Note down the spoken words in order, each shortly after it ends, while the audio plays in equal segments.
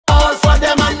for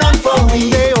them and none for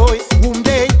we. Whom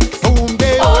they,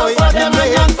 all for them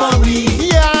and none for we.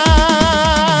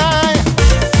 yeah.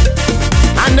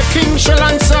 And the king shall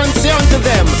answer and say unto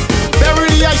them,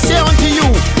 verily I say unto you,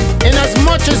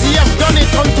 inasmuch as ye have done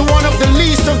it unto one of the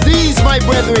least of these my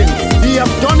brethren, ye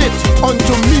have done it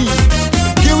unto me.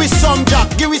 Give me some,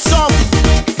 Jack, give me some.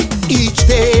 Each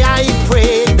day I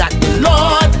pray that the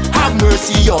Lord have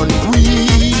mercy on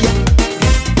we.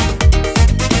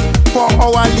 For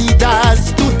our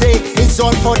leaders today, it's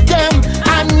all for them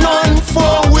and none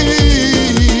for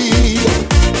we.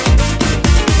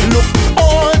 Look,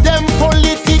 all them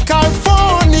political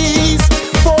phonies,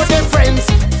 for their friends,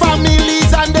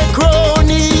 families and their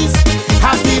cronies,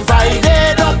 have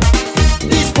divided up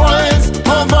the spoils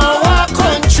of our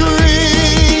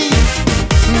country.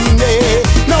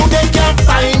 Now they can't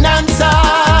finance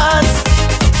us,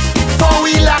 for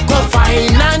we lack of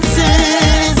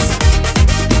finances.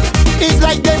 It's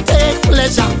like they take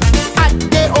pleasure at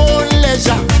their own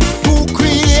leisure to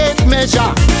create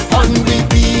measure on the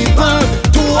people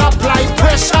to apply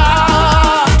pressure.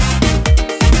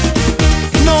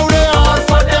 Now they all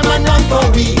for them and none for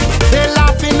we. They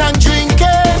laughing and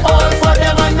drinking, All for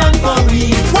them and none for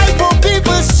we. white poor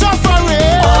people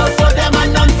suffering, All for them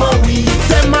and none for we.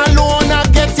 them alone are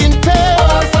getting paid.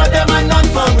 All for them and none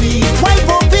for we. White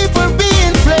poor people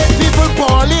being played, people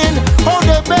balling, how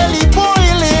their belly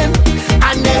boiling,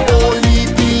 and they only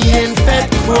being fed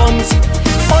crumbs.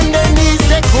 On their knees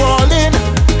they crawling,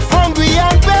 hungry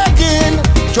and begging.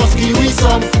 Just give me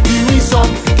some, give me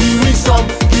some, give me some,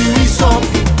 give me some.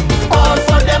 All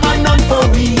for them and none for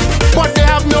we. But they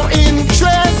have no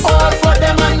interest All for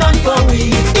them and none for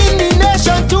we. in the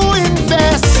nation to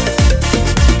invest.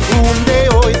 Whom they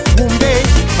owe, whom they,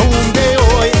 whom they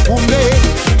owe, whom they,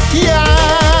 yeah.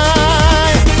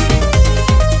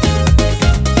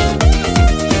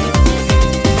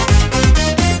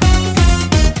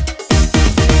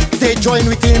 They join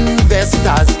with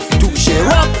investors to share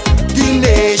up the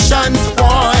nation's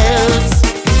spoils,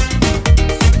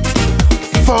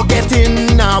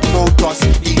 forgetting about us,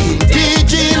 the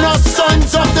indigenous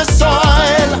sons of the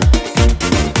soil.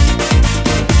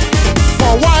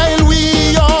 For while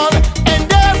we all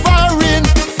endeavoring,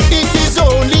 it is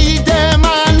only them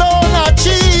alone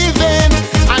achieving,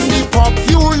 and the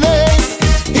populace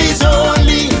is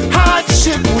only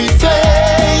hardship we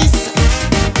face.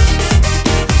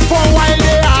 For while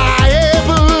they are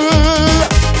able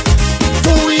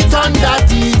to eat under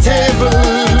the table,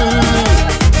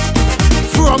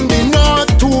 from the north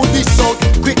to the south,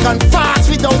 quick and fast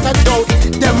without a doubt,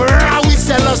 them raw we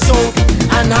sell us out,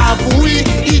 and have we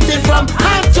eaten from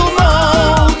hand to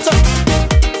mouth.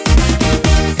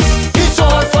 It's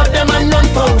all for them and none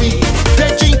for we.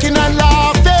 They drinking and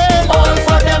laughing, All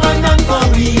for them and none for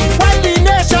we. while the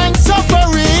nation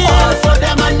suffering, All for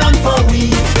them and none for we.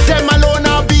 them alone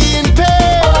are being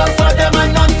paid. All for them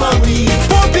and none for we.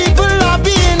 Poor people are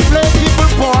being played, people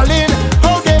falling,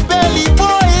 how their belly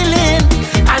boiling,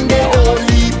 and they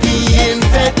only being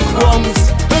fed crumbs.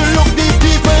 Look, the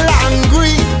people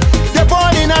angry, they're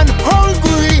boiling and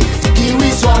hungry. Give me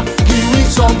some, give me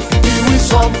some, give me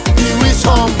some, give me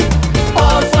some.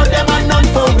 All for them and none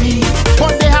for we.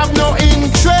 But they have no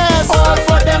interest All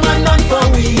for them and none for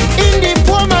we. in the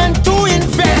poor man to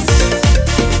invest.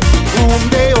 Whom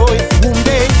they owe, whom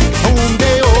they, whom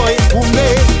they owe, whom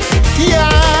they,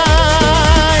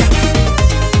 yeah.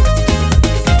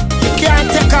 You can't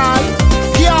take all,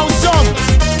 give out some,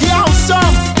 give out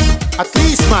some. At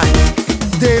least man,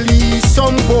 they leave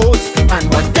some goals and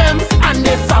what them and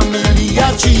their family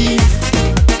achieve.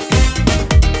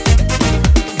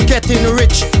 Getting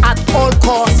rich at all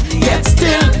costs, yet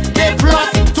still they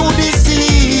plot to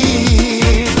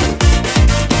deceive.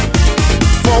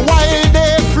 For while